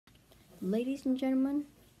Ladies and gentlemen,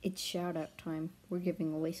 it's shout out time. We're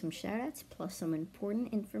giving away some shout outs plus some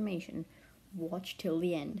important information. Watch till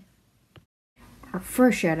the end. Our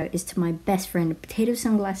first shout out is to my best friend, Potato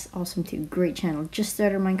Sunglasses Awesome 2. Great channel. Just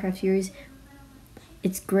started a Minecraft series.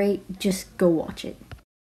 It's great. Just go watch it.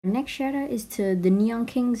 Our next shout out is to the Neon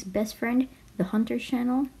King's best friend, the Hunter's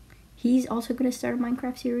channel. He's also going to start a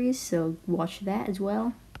Minecraft series, so watch that as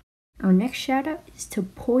well. Our next shout out is to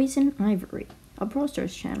Poison Ivory, a Brawl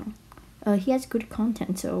Stars channel. He has good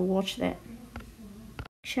content, so watch that.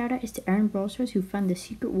 Shout out is to Aaron Brawl Stars, who found the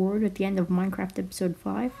secret word at the end of Minecraft episode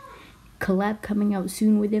 5. Collab coming out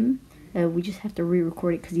soon with him. We just have to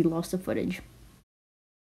re-record it because he lost the footage.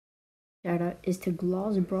 Shout out is to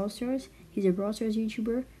Gloss Brawl Stars. He's a Brawl Stars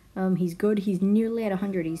YouTuber. He's good. He's nearly at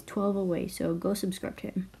 100. He's 12 away, so go subscribe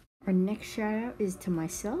to him. Our next shout out is to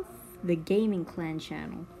myself, the Gaming Clan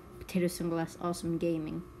channel, Potato Sunglasses Awesome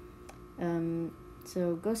Gaming.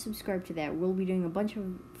 So go subscribe to that. We'll be doing a bunch of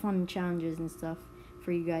fun challenges and stuff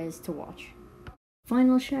for you guys to watch.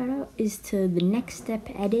 Final shout out is to the Next Step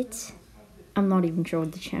Edits. I'm not even sure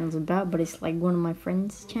what the channel's about, but it's like one of my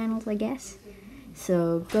friends' channels, I guess.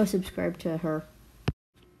 So go subscribe to her.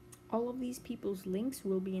 All of these people's links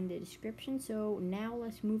will be in the description. So now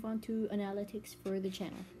let's move on to analytics for the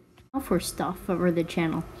channel. Now for stuff for the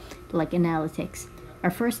channel, like analytics. Our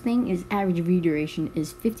first thing is average view duration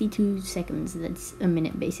is 52 seconds. That's a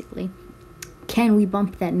minute basically. Can we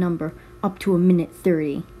bump that number up to a minute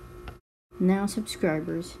 30? Now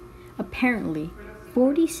subscribers. Apparently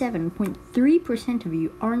 47.3% of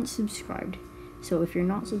you aren't subscribed. So if you're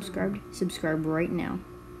not subscribed, subscribe right now.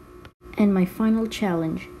 And my final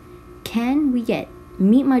challenge. Can we get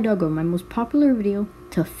Meet My Doggo, my most popular video,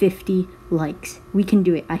 to 50 likes? We can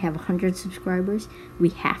do it. I have 100 subscribers. We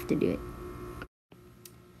have to do it.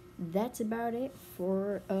 That's about it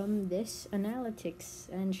for this analytics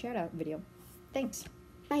and shout out video. Thanks.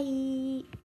 Bye.